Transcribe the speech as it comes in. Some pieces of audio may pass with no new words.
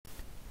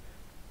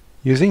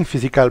Using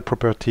physical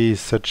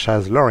properties such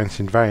as Lorentz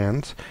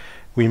invariance,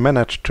 we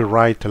managed to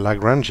write a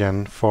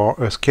Lagrangian for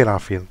a scalar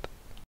field.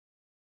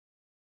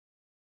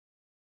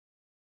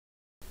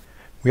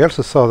 We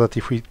also saw that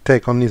if we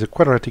take only the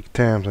quadratic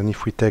terms and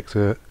if we take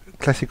the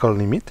classical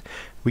limit,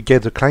 we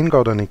get the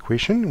Klein-Gordon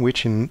equation,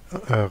 which in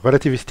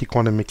relativistic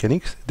quantum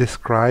mechanics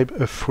describe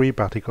a free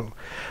particle.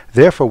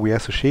 Therefore, we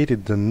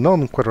associated the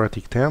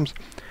non-quadratic terms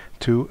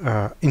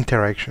to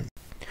interaction.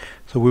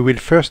 So we will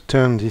first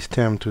turn this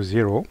term to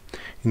 0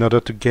 in order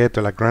to get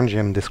a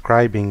Lagrangian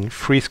describing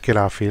free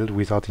scalar field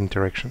without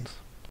interactions.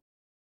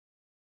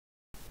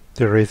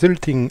 The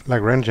resulting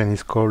Lagrangian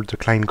is called the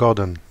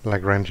Klein-Gordon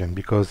Lagrangian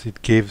because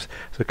it gives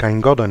the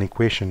Klein-Gordon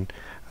equation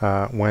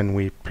when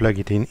we plug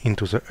it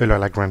into the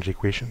Euler-Lagrange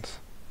equations.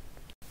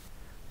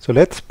 So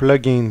let's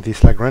plug in this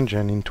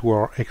Lagrangian into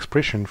our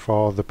expression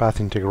for the path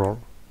integral.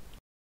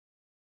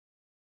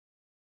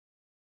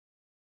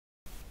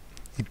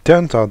 It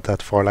turns out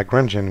that for a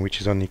Lagrangian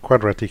which is only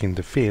quadratic in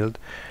the field,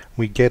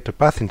 we get a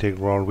path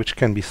integral which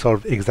can be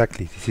solved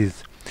exactly. This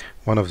is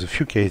one of the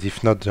few cases,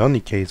 if not the only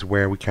case,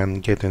 where we can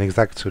get an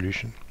exact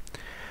solution.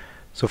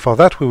 So for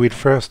that we will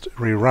first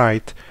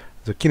rewrite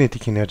the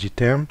kinetic energy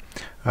term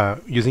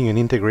using an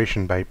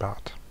integration by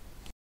part.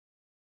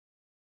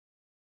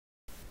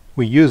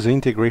 We use the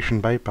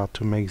integration by part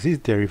to make this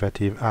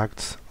derivative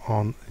acts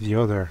on the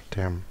other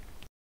term.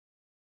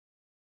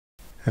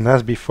 And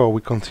as before,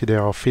 we consider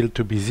our field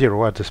to be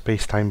 0 at the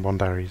space-time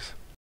boundaries.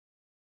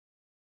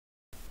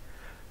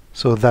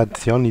 So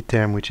that's the only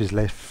term which is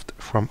left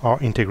from our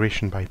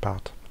integration by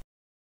part.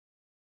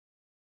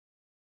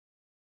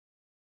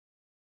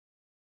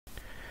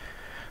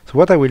 So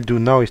what I will do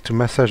now is to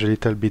massage a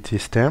little bit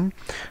this term.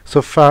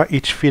 So far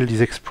each field is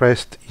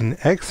expressed in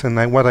x,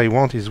 and what I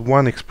want is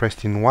one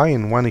expressed in y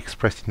and one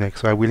expressed in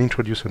x. So I will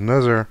introduce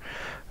another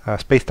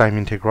space-time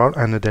integral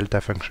and a delta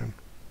function.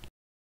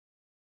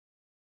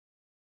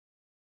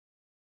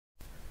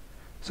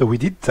 So we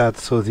did that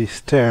so this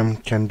term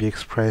can be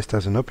expressed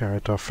as an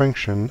operator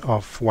function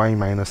of y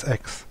minus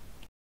x.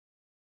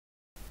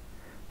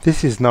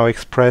 This is now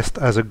expressed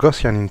as a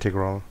Gaussian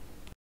integral.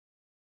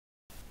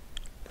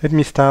 Let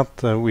me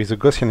start with a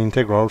Gaussian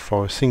integral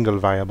for a single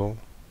variable.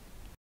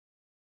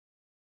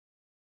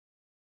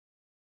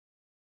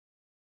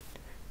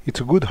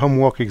 It's a good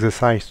homework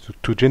exercise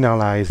to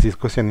generalize this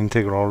Gaussian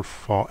integral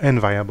for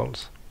n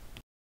variables.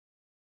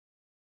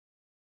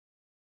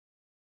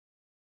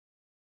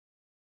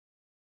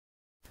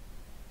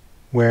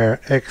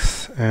 Where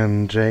x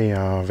and j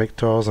are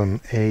vectors and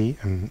a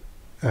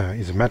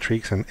is a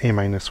matrix and a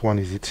minus 1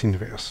 is its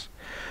inverse.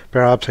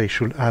 Perhaps I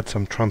should add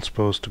some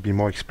transpose to be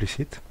more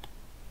explicit.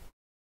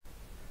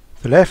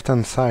 The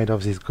left-hand side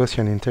of this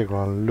Gaussian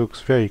integral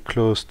looks very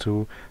close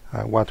to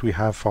what we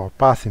have for a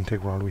path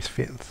integral with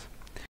fields.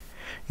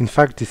 In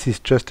fact, this is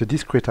just a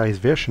discretized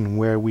version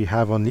where we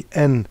have only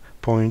n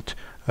point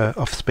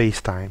of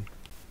space-time.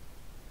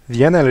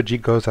 The analogy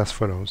goes as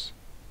follows.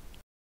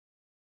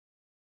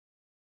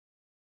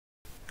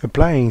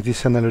 Applying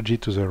this analogy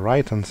to the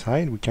right-hand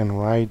side, we can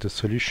write the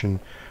solution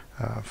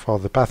for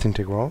the path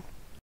integral,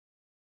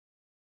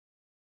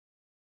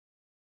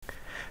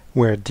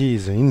 where d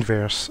is the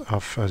inverse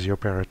of the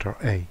operator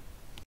a.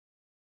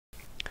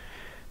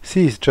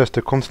 C is just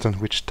a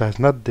constant which does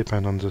not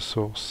depend on the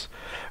source,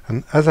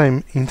 and as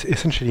I'm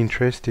essentially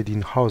interested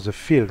in how the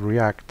field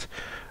reacts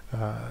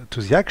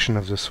to the action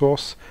of the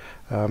source,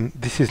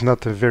 this is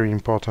not a very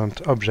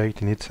important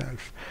object in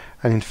itself.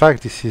 And in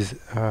fact, this is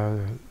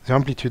the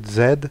amplitude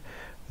z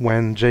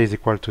when j is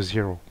equal to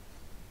 0.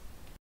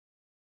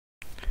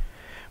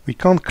 We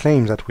can't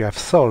claim that we have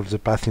solved the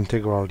path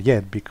integral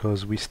yet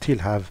because we still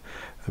have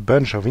a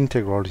bunch of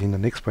integrals in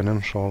an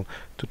exponential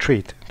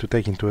to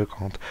take into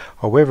account.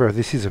 However,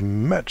 this is a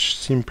much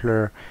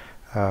simpler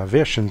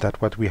version than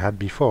what we had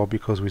before,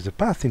 because with the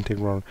path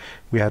integral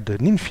we had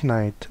an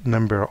infinite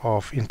number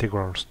of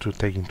integrals to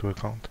take into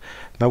account.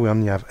 Now we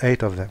only have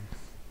 8 of them.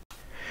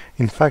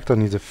 In fact,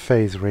 only the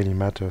phase really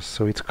matters,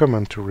 so it's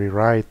common to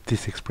rewrite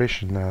this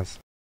expression as.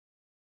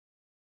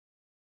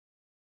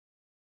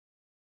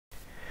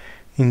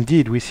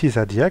 Indeed, we see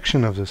that the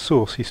action of the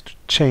source is to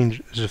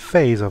change the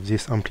phase of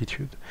this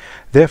amplitude.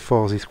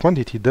 Therefore, this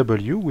quantity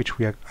W, which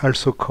we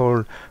also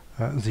call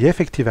the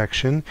effective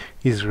action,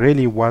 is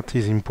really what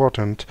is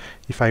important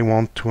if I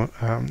want to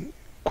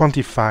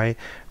quantify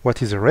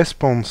what is the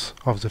response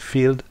of the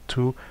field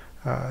to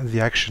the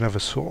action of a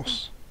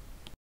source.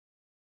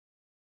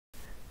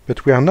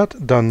 But we are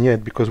not done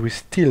yet because we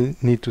still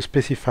need to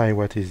specify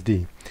what is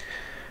D.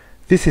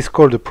 This is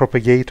called a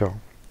propagator.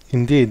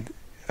 Indeed,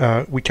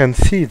 we can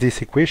see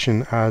this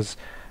equation as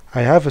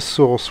I have a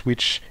source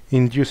which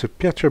induces a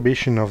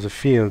perturbation of the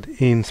field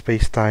in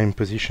space-time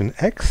position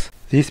x.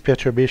 This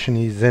perturbation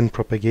is then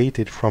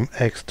propagated from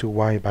x to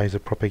y by the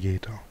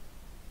propagator.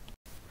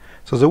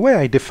 So the way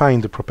I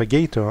define the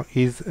propagator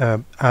is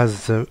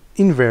as the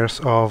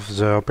inverse of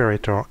the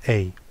operator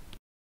A.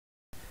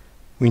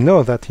 We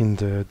know that in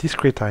the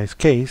discretized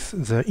case,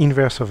 the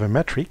inverse of a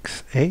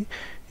matrix A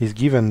is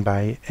given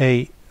by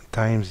A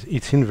times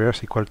its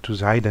inverse equal to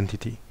the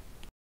identity.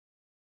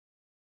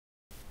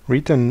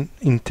 Written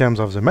in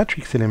terms of the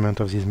matrix element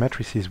of these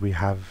matrices we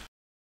have.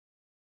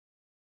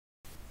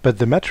 But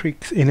the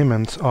matrix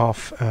elements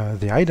of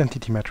the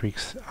identity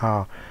matrix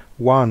are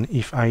 1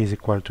 if I is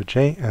equal to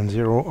j and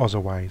 0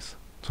 otherwise.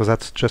 So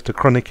that's just a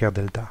Kronecker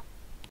delta.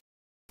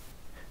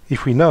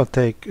 If we now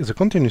take the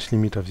continuous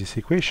limit of this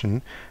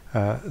equation,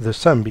 the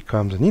sum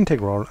becomes an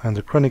integral and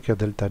the Kronecker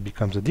delta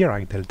becomes a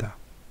Dirac delta.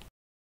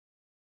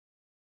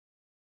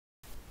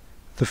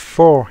 The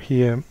 4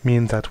 here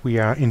means that we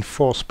are in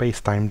 4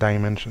 space-time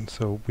dimensions.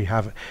 So we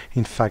have,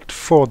 in fact,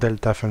 4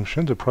 delta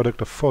functions, the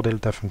product of 4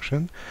 delta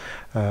functions,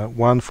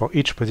 one for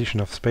each position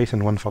of space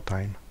and one for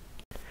time.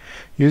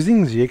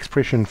 Using the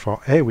expression for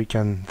A, we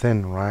can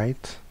then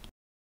write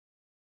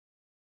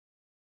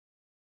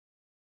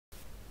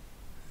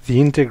the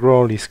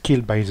integral is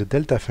killed by the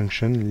delta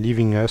function,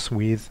 leaving us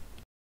with.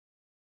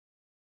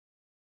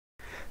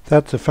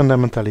 That's a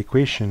fundamental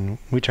equation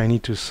which I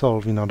need to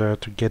solve in order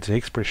to get the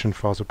expression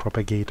for the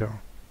propagator.